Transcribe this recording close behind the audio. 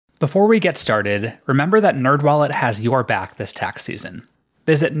Before we get started, remember that NerdWallet has your back this tax season.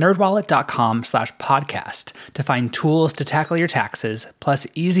 Visit nerdwallet.com/podcast to find tools to tackle your taxes, plus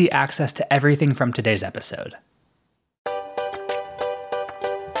easy access to everything from today's episode.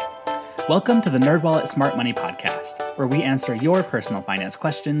 Welcome to the NerdWallet Smart Money Podcast, where we answer your personal finance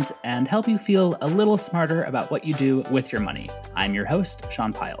questions and help you feel a little smarter about what you do with your money. I'm your host,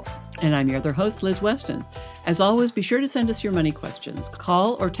 Sean Piles. And I'm your other host, Liz Weston. As always, be sure to send us your money questions.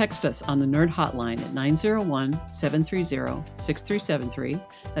 Call or text us on the Nerd Hotline at 901-730-6373.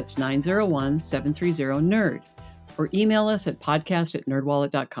 That's 901-730-NERD. Or email us at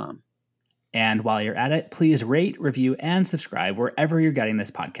podcast@nerdwallet.com. And while you're at it, please rate, review, and subscribe wherever you're getting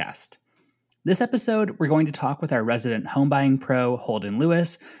this podcast. This episode, we're going to talk with our resident home buying pro, Holden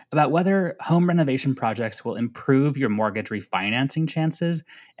Lewis, about whether home renovation projects will improve your mortgage refinancing chances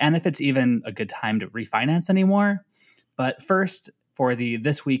and if it's even a good time to refinance anymore. But first, for the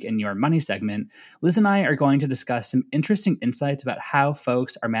This Week in Your Money segment, Liz and I are going to discuss some interesting insights about how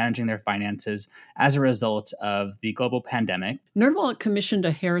folks are managing their finances as a result of the global pandemic. NerdWallet commissioned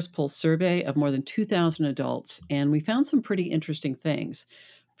a Harris Poll survey of more than 2,000 adults, and we found some pretty interesting things.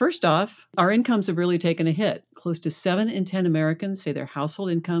 First off, our incomes have really taken a hit. Close to 7 in 10 Americans say their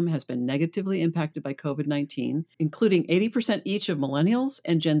household income has been negatively impacted by COVID-19, including 80% each of millennials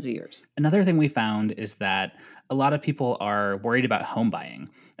and Gen Zers. Another thing we found is that a lot of people are worried about home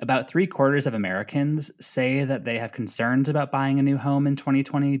buying. About 3/4 of Americans say that they have concerns about buying a new home in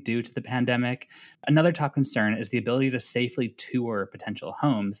 2020 due to the pandemic. Another top concern is the ability to safely tour potential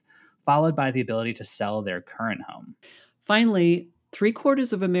homes, followed by the ability to sell their current home. Finally,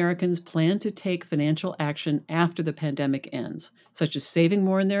 3/4 of Americans plan to take financial action after the pandemic ends, such as saving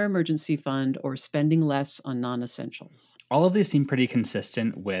more in their emergency fund or spending less on non-essentials. All of these seem pretty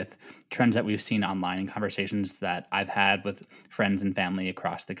consistent with trends that we've seen online in conversations that I've had with friends and family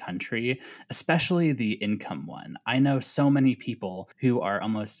across the country, especially the income one. I know so many people who are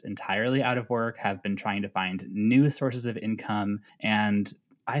almost entirely out of work, have been trying to find new sources of income, and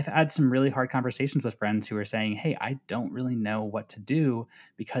I've had some really hard conversations with friends who are saying, hey, I don't really know what to do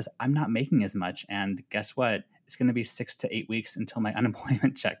because I'm not making as much. And guess what? It's going to be 6 to 8 weeks until my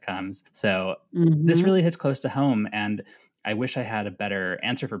unemployment check comes. So this really hits close to home. And I wish I had a better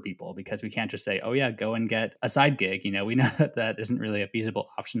answer for people because we can't just say, oh yeah, go and get a side gig. You know, we know that that isn't really a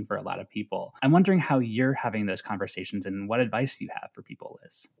feasible option for a lot of people. I'm wondering how you're having those conversations and what advice you have for people,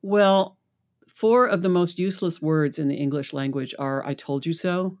 Liz. Well, 4 of the most useless words in the English language are "I told you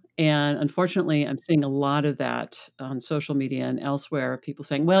so." And unfortunately, I'm seeing a lot of that on social media and elsewhere. People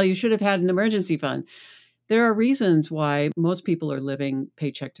saying, well, you should have had an emergency fund. There are reasons why most people are living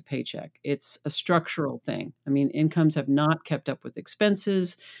paycheck to paycheck. It's a structural thing. I mean, incomes have not kept up with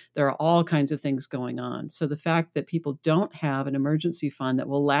expenses. There are all kinds of things going on. So the fact that people don't have an emergency fund that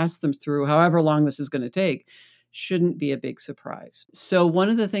will last them through however long this is going to take shouldn't be a big surprise. So one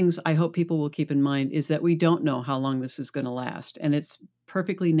of the things I hope people will keep in mind is that we don't know how long this is going to last. And it's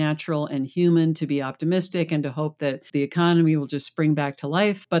perfectly natural and human to be optimistic and to hope that the economy will just spring back to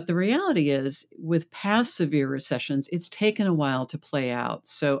life. But the reality is, with past severe recessions, it's taken a while to play out.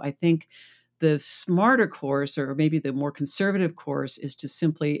 So I think the smarter course, or maybe the more conservative course, is to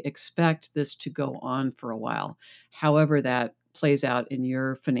simply expect this to go on for a while, however that plays out in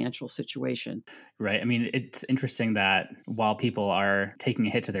your financial situation. Right. I mean, it's interesting that while people are taking a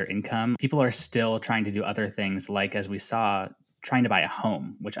hit to their income, people are still trying to do other things, like, as we saw, trying to buy a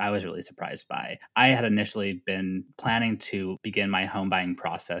home, which I was really surprised by. I had initially been planning to begin my home buying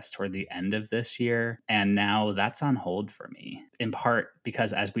process toward the end of this year, and now that's on hold for me, in part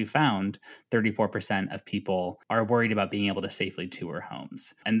because, as we found, 34% of people are worried about being able to safely tour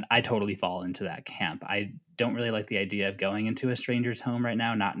homes. And I totally fall into that camp. I don't really like the idea of going into a stranger's home right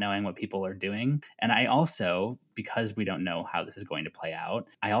now, not knowing what people are doing. And I also, because we don't know how this is going to play out,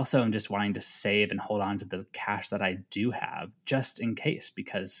 I also am just wanting to save and hold on to the cash that I do have just in case,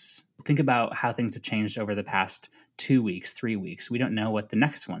 because think about how things have changed over the past 2 weeks, 3 weeks. We don't know what the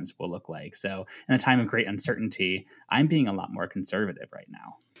next ones will look like. So in a time of great uncertainty, I'm being a lot more conservative right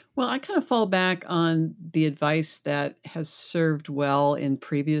now. Well, I kind of fall back on the advice that has served well in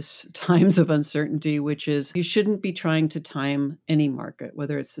previous times of uncertainty, which is you shouldn't be trying to time any market,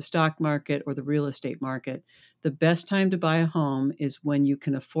 whether it's the stock market or the real estate market. The best time to buy a home is when you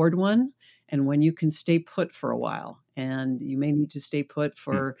can afford one and when you can stay put for a while. And you may need to stay put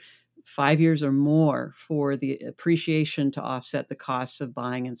for 5 years or more for the appreciation to offset the costs of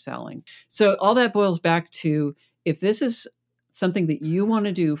buying and selling. So all that boils back to, if this is something that you want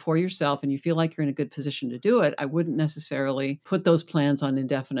to do for yourself and you feel like you're in a good position to do it, I wouldn't necessarily put those plans on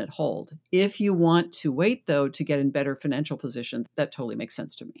indefinite hold. If you want to wait, though, to get in better financial position, that totally makes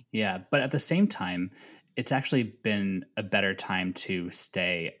sense to me. Yeah, but at the same time, it's actually been a better time to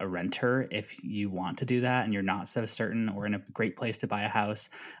stay a renter if you want to do that and you're not so certain or in a great place to buy a house.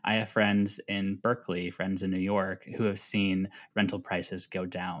 I have friends in Berkeley, friends in New York who have seen rental prices go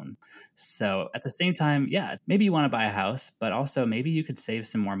down. So at the same time, yeah, maybe you want to buy a house, but also maybe you could save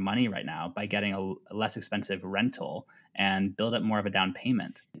some more money right now by getting a less expensive rental and build up more of a down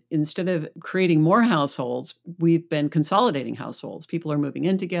payment. Instead of creating more households, we've been consolidating households. People are moving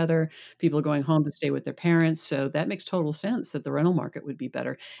in together, people are going home to stay with their parents. So that makes total sense that the rental market would be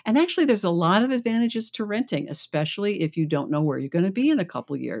better. And actually, there's a lot of advantages to renting, especially if you don't know where you're going to be in a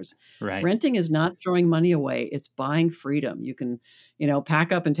couple of years. Right. Renting is not throwing money away, it's buying freedom. You can,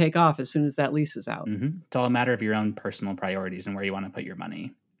 pack up and take off as soon as that lease is out. It's all a matter of your own personal priorities and where you want to put your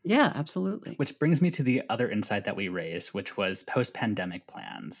money. Yeah, absolutely. Which brings me to the other insight that we raised, which was post pandemic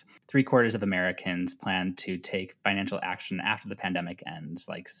plans. Three-quarters of Americans plan to take financial action after the pandemic ends,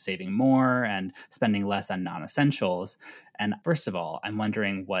 like saving more and spending less on non essentials. And first of all, I'm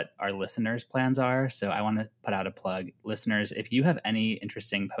wondering what our listeners' plans are. So I want to put out a plug. Listeners, if you have any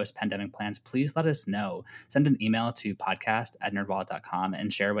interesting post pandemic plans, please let us know. Send an email to podcast@nerdwallet.com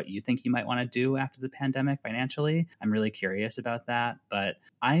and share what you think you might want to do after the pandemic financially. I'm really curious about that. But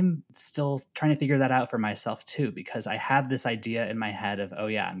I'm still trying to figure that out for myself too, because I had this idea in my head of, oh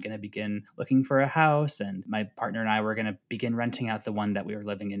yeah, I'm going to begin looking for a house, and my partner and I were going to begin renting out the one that we were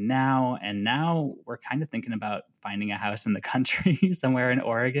living in now. And now we're kind of thinking about finding a house in the country somewhere in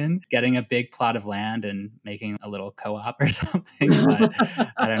Oregon, getting a big plot of land and making a little co-op or something. But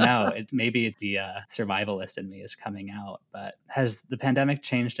I don't know. Maybe the survivalist in me is coming out. But has the pandemic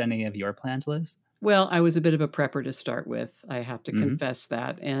changed any of your plans, Liz? Well, I was a bit of a prepper to start with. I have to Mhm. confess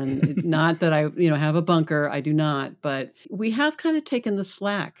that. And not that I, have a bunker. I do not. But we have kind of taken the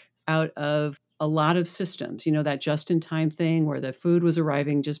slack out of a lot of systems, that just in time thing where the food was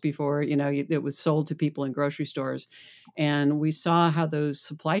arriving just before, it was sold to people in grocery stores. And we saw how those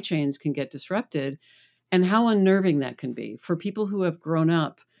supply chains can get disrupted and how unnerving that can be for people who have grown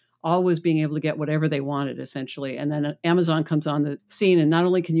up always being able to get whatever they wanted, essentially. And then Amazon comes on the scene, and not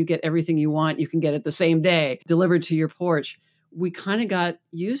only can you get everything you want, you can get it the same day delivered to your porch. We kind of got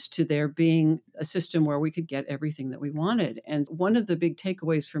used to there being a system where we could get everything that we wanted. And one of the big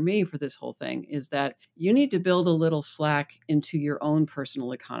takeaways for me for this whole thing is that you need to build a little slack into your own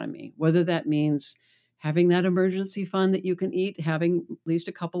personal economy, whether that means having that emergency fund that you can eat, having at least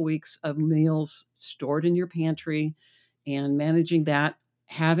a couple weeks of meals stored in your pantry and managing that,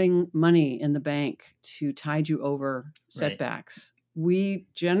 having money in the bank to tide you over setbacks. Right. We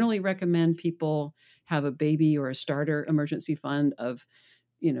generally recommend people have a baby or a starter emergency fund of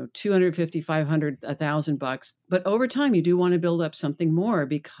 250, 500, $1,000. But over time, you do want to build up something more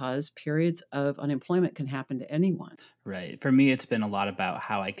because periods of unemployment can happen to anyone. Right. For me, it's been a lot about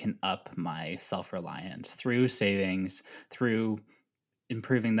how I can up my self-reliance through savings, through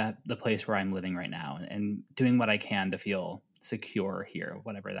improving the place where I'm living right now, and doing what I can to feel secure here,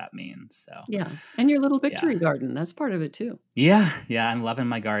 whatever that means. So yeah. And your little victory garden, that's part of it too. Yeah. I'm loving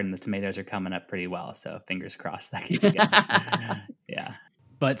my garden. The tomatoes are coming up pretty well. So fingers crossed that keeps going. Yeah.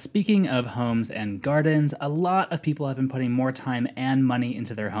 But speaking of homes and gardens, a lot of people have been putting more time and money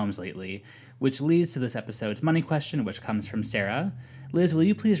into their homes lately, which leads to this episode's money question, which comes from Sarah. Liz, will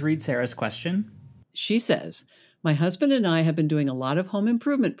you please read Sarah's question? She says, my husband and I have been doing a lot of home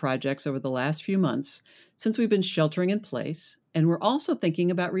improvement projects over the last few months since we've been sheltering in place, and we're also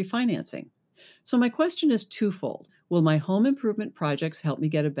thinking about refinancing. So my question is twofold. Will my home improvement projects help me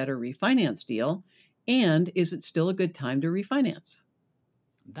get a better refinance deal? And is it still a good time to refinance?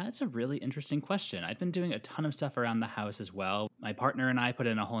 That's a really interesting question. I've been doing a ton of stuff around the house as well. My partner and I put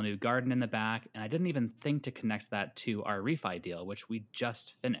in a whole new garden in the back, and I didn't even think to connect that to our refi deal, which we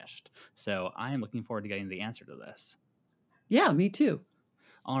just finished. So I am looking forward to getting the answer to this. Yeah, me too.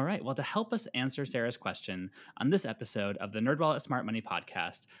 All right. Well, to help us answer Sarah's question, on this episode of the NerdWallet Smart Money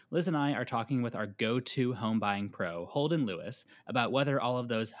podcast, Liz and I are talking with our go-to home buying pro, Holden Lewis, about whether all of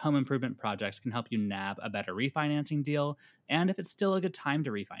those home improvement projects can help you nab a better refinancing deal, and if it's still a good time to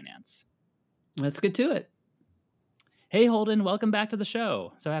refinance. Let's get to it. Hey, Holden, welcome back to the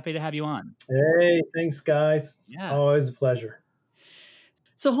show. So happy to have you on. Hey, thanks, guys. It's always a pleasure.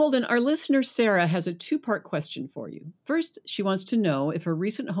 So, Holden, our listener Sarah has a two-part question for you. First, she wants to know if her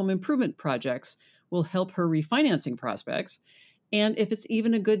recent home improvement projects will help her refinancing prospects, and if it's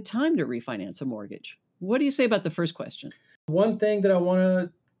even a good time to refinance a mortgage. What do you say about the first question? One thing that I want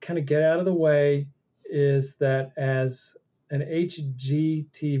to kind of get out of the way is that as an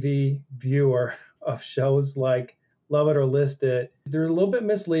HGTV viewer of shows like Love It or List It, they're a little bit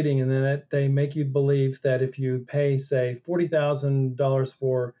misleading in that they make you believe that if you pay, say, $40,000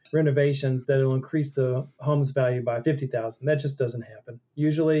 for renovations, that it'll increase the home's value by $50,000. That just doesn't happen.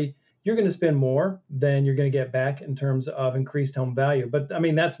 Usually, you're going to spend more than you're going to get back in terms of increased home value. But I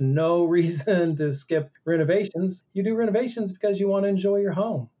mean, that's no reason to skip renovations. You do renovations because you want to enjoy your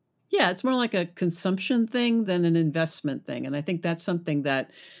home. Yeah, it's more like a consumption thing than an investment thing. And I think that's something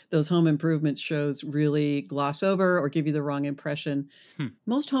that those home improvement shows really gloss over or give you the wrong impression.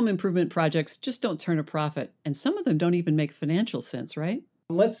 Most home improvement projects just don't turn a profit, and some of them don't even make financial sense, right?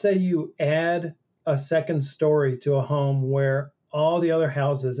 Let's say you add a second story to a home where all the other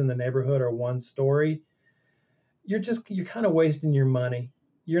houses in the neighborhood are one story. You're kind of wasting your money.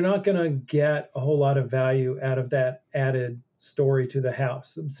 You're not going to get a whole lot of value out of that added story to the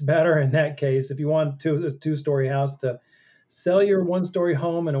house. It's better in that case if you want a two-story house to sell your one-story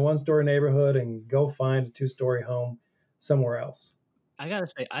home in a one-story neighborhood and go find a two-story home somewhere else. I gotta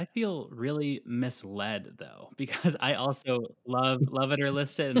say, I feel really misled though, because I also love It or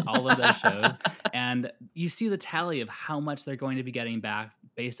List It and all of those shows, and you see the tally of how much they're going to be getting back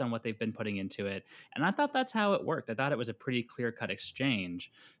based on what they've been putting into it, and I thought that's how it worked. I thought it was a pretty clear-cut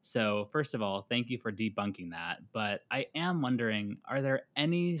exchange. So, first of all, thank you for debunking that, but I am wondering, are there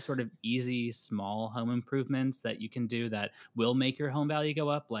any sort of easy, small home improvements that you can do that will make your home value go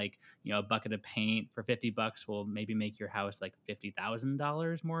up? Like, a bucket of paint for $50 will maybe make your house like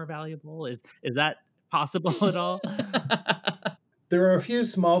 $50,000 more valuable. Is that possible at all? There are a few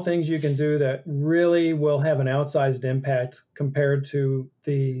small things you can do that really will have an outsized impact compared to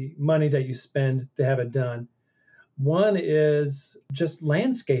the money that you spend to have it done. One is just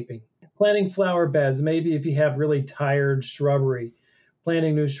landscaping, planting flower beds. Maybe if you have really tired shrubbery,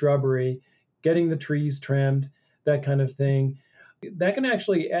 planting new shrubbery, getting the trees trimmed, that kind of thing. That can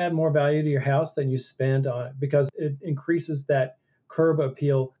actually add more value to your house than you spend on it because it increases that curb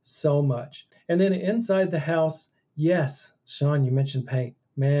appeal so much. And then inside the house, yes, Sean, you mentioned paint.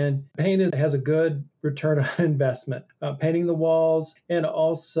 Man, has a good return on investment. Painting the walls and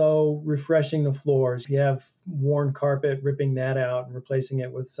also refreshing the floors. If you have worn carpet, ripping that out and replacing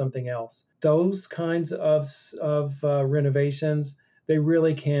it with something else. Those kinds of renovations, they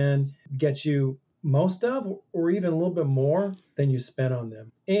really can get you most of or even a little bit more than you spent on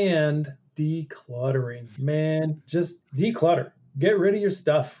them. And decluttering. Man, just declutter. Get rid of your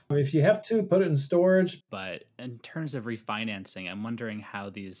stuff. If you have to, put it in storage. But in terms of refinancing, I'm wondering how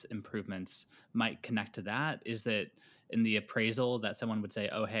these improvements might connect to that. Is that in the appraisal that someone would say,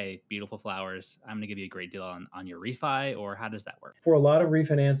 oh, hey, beautiful flowers, I'm going to give you a great deal on your refi, or how does that work? For a lot of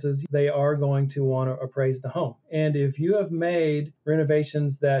refinances, they are going to want to appraise the home. And if you have made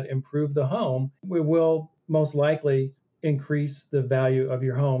renovations that improve the home, we will most likely increase the value of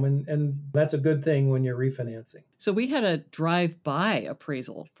your home. And that's a good thing when you're refinancing. So we had a drive-by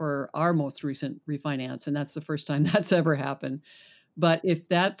appraisal for our most recent refinance, and that's the first time that's ever happened. But if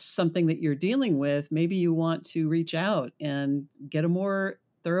that's something that you're dealing with, maybe you want to reach out and get a more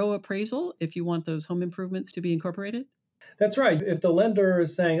thorough appraisal if you want those home improvements to be incorporated. That's right. If the lender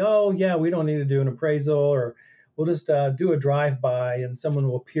is saying, oh, yeah, we don't need to do an appraisal, or we'll just do a drive-by and someone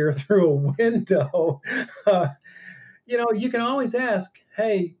will peer through a window, you can always ask,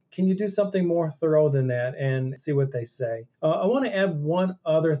 hey, can you do something more thorough than that, and see what they say. I want to add one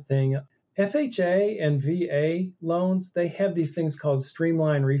other thing. FHA and VA loans, they have these things called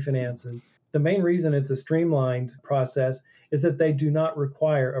streamlined refinances. The main reason it's a streamlined process is that they do not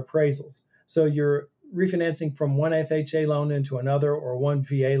require appraisals. So you're refinancing from one FHA loan into another or one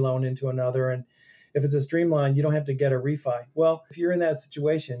VA loan into another. And if it's a streamline, you don't have to get a refi. Well, if you're in that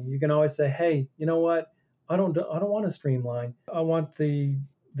situation, you can always say, hey, you know what? I don't want to streamline. I want the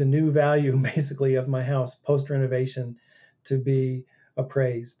new value basically of my house post renovation to be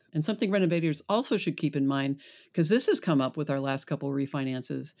appraised. And something renovators also should keep in mind, because this has come up with our last couple of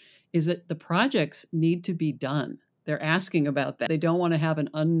refinances, is that the projects need to be done. They're asking about that. They don't want to have an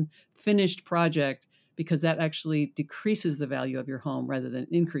unfinished project because that actually decreases the value of your home rather than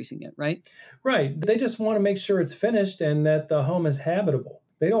increasing it, right? Right. They just want to make sure it's finished and that the home is habitable.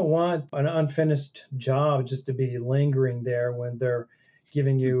 They don't want an unfinished job just to be lingering there when they're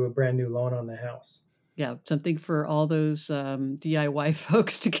giving you a brand new loan on the house. Yeah, something for all those DIY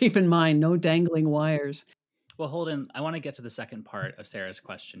folks to keep in mind. No dangling wires. Well, Holden, I want to get to the second part of Sarah's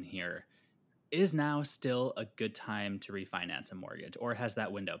question here. Is now still a good time to refinance a mortgage, or has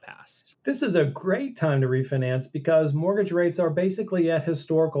that window passed? This is a great time to refinance because mortgage rates are basically at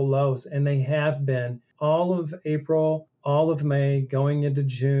historical lows, and they have been all of April, all of May, going into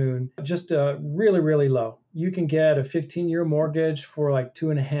June, just really, really low. You can get a 15-year mortgage for like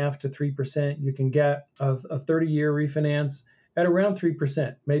 2.5% to 3%. You can get a 30-year refinance at around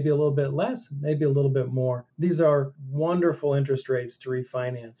 3%, maybe a little bit less, maybe a little bit more. These are wonderful interest rates to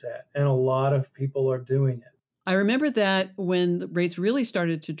refinance at, and a lot of people are doing it. I remember that when the rates really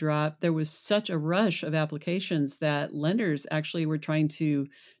started to drop, there was such a rush of applications that lenders actually were trying to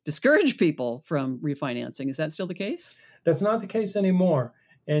discourage people from refinancing. Is that still the case? That's not the case anymore.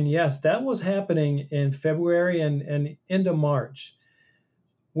 And yes, that was happening in February and into March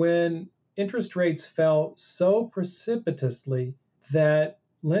when interest rates fell so precipitously that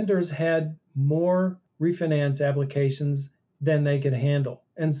lenders had more refinance applications than they could handle.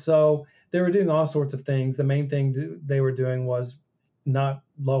 And so they were doing all sorts of things. The main thing they were doing was not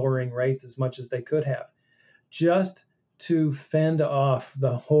lowering rates as much as they could have, just to fend off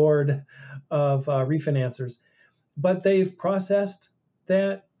the horde of refinancers. But they've processed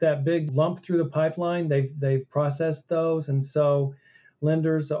that big lump through the pipeline. They've processed those, and so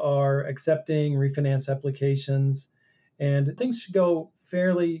lenders are accepting refinance applications, and things should go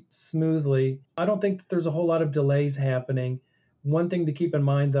fairly smoothly. I don't think that there's a whole lot of delays happening. One thing to keep in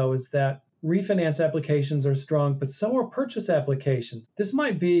mind, though, is that refinance applications are strong, but so are purchase applications. This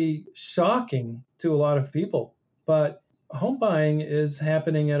might be shocking to a lot of people, but home buying is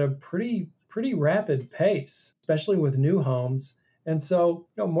happening at a pretty rapid pace, especially with new homes. And so,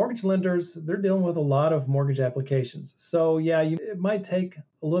 mortgage lenders, they're dealing with a lot of mortgage applications. So, yeah, it might take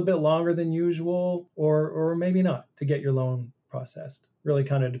a little bit longer than usual, or maybe not, to get your loan processed. Really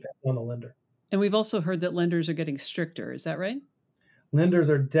kind of depends on the lender. And we've also heard that lenders are getting stricter. Is that right? Lenders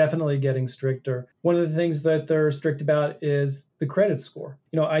are definitely getting stricter. One of the things that they're strict about is the credit score.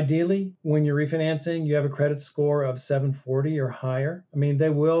 Ideally, when you're refinancing, you have a credit score of 740 or higher. I mean, they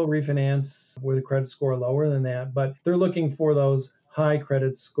will refinance with a credit score lower than that, but they're looking for those high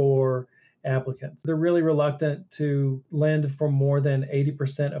credit score applicants. They're really reluctant to lend for more than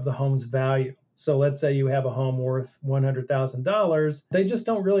 80% of the home's value. So let's say you have a home worth $100,000. They just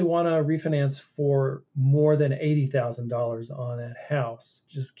don't really want to refinance for more than $80,000 on that house.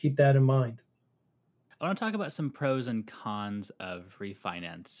 Just keep that in mind. I want to talk about some pros and cons of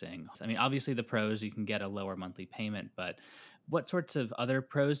refinancing. I mean, obviously the pros, you can get a lower monthly payment, but what sorts of other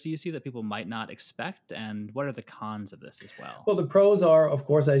pros do you see that people might not expect? And what are the cons of this as well? Well, the pros are, of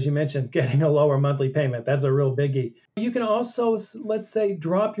course, as you mentioned, getting a lower monthly payment. That's a real biggie. You can also, let's say,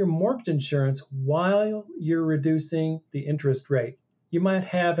 drop your mortgage insurance while you're reducing the interest rate. You might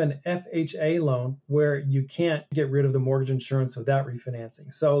have an FHA loan where you can't get rid of the mortgage insurance without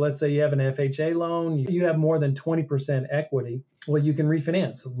refinancing. So let's say you have an FHA loan, you have more than 20% equity. Well, you can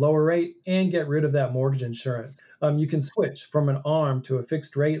refinance, lower rate, and get rid of that mortgage insurance. You can switch from an ARM to a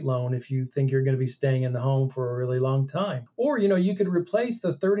fixed rate loan if you think you're going to be staying in the home for a really long time. Or, you could replace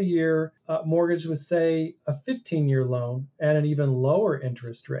the 30-year mortgage with, say, a 15-year loan at an even lower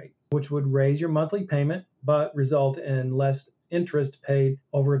interest rate, which would raise your monthly payment but result in less interest paid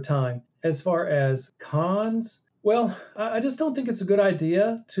over time. As far as cons, well, I just don't think it's a good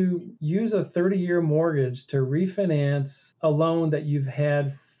idea to use a 30-year mortgage to refinance a loan that you've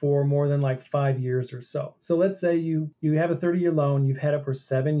had for more than like 5 years or so. So let's say you have a 30-year loan, you've had it for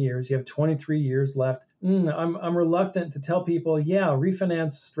 7 years, you have 23 years left. I'm reluctant to tell people, yeah,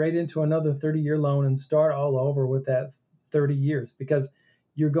 refinance straight into another 30-year loan and start all over with that 30 years, because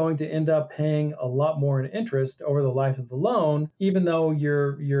you're going to end up paying a lot more in interest over the life of the loan, even though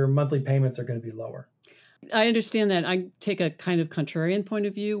your monthly payments are going to be lower. I understand that. I take a kind of contrarian point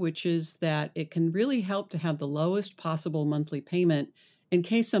of view, which is that it can really help to have the lowest possible monthly payment in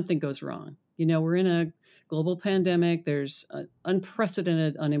case something goes wrong. We're in a global pandemic. There's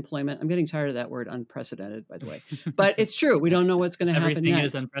unprecedented unemployment. I'm getting tired of that word, unprecedented, by the way. But it's true. We don't know what's going to happen next. Everything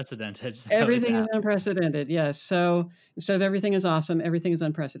is unprecedented. So everything is unprecedented, yes. So instead of everything is awesome, everything is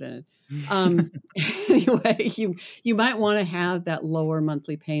unprecedented. Anyway, you might want to have that lower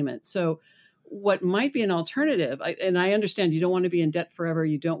monthly payment. So what might be an alternative, and I understand you don't want to be in debt forever.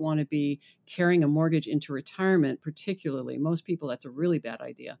 You don't want to be carrying a mortgage into retirement, particularly. Most people, that's a really bad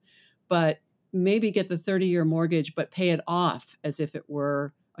idea. But maybe get the 30-year mortgage, but pay it off as if it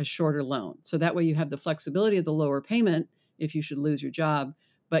were a shorter loan. So that way you have the flexibility of the lower payment if you should lose your job,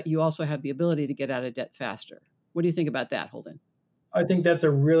 but you also have the ability to get out of debt faster. What do you think about that, Holden? I think that's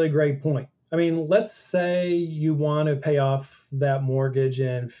a really great point. I mean, let's say you want to pay off that mortgage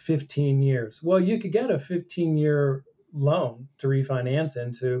in 15 years. Well, you could get a 15-year loan to refinance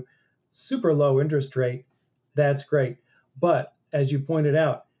into super low interest rate, that's great. But as you pointed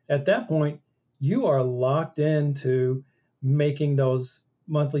out, at that point, you are locked into making those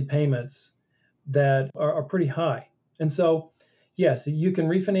monthly payments that are pretty high. And so, yes, you can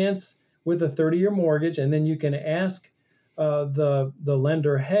refinance with a 30-year mortgage, and then you can ask the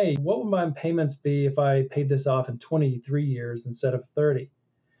lender, hey, what would my payments be if I paid this off in 23 years instead of 30?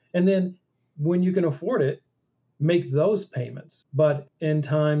 And then when you can afford it, make those payments. But in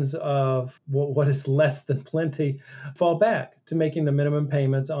times of what is less than plenty, fall back to making the minimum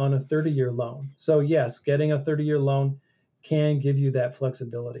payments on a 30-year loan. So yes, getting a 30-year loan can give you that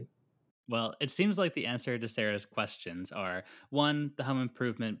flexibility. Well, it seems like the answer to Sarah's questions are one, the home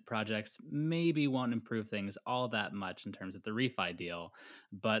improvement projects maybe won't improve things all that much in terms of the refi deal,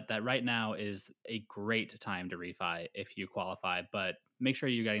 but that right now is a great time to refi if you qualify, but make sure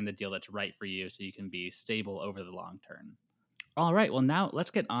you're getting the deal that's right for you so you can be stable over the long term. All right, well, now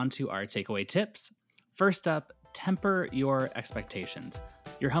let's get on to our takeaway tips. First up, temper your expectations.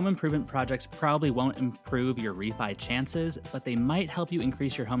 Your home improvement projects probably won't improve your refi chances, but they might help you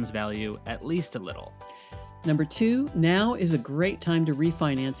increase your home's value at least a little. Number 2, now is a great time to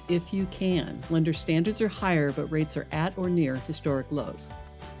refinance if you can. Lender standards are higher, but rates are at or near historic lows.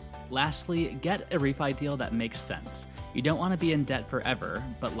 Lastly, get a refi deal that makes sense. You don't want to be in debt forever,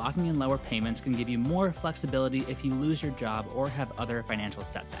 but locking in lower payments can give you more flexibility if you lose your job or have other financial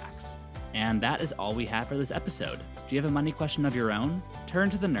setbacks. And that is all we have for this episode. Do you have a money question of your own? Turn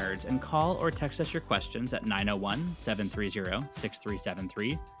to the nerds and call or text us your questions at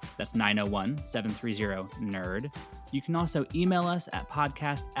 901-730-6373. That's 901-730-NERD. You can also email us at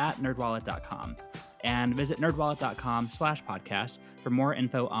podcast@nerdwallet.com. And visit nerdwallet.com/podcast for more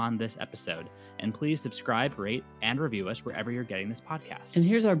info on this episode. And please subscribe, rate, and review us wherever you're getting this podcast. And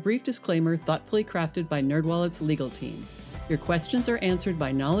here's our brief disclaimer, thoughtfully crafted by NerdWallet's legal team. Your questions are answered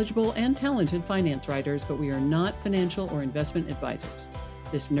by knowledgeable and talented finance writers, but we are not financial or investment advisors.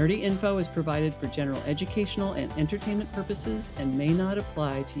 This nerdy info is provided for general educational and entertainment purposes and may not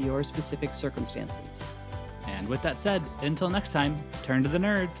apply to your specific circumstances. And with that said, until next time, turn to the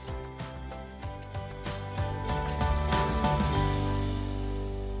nerds.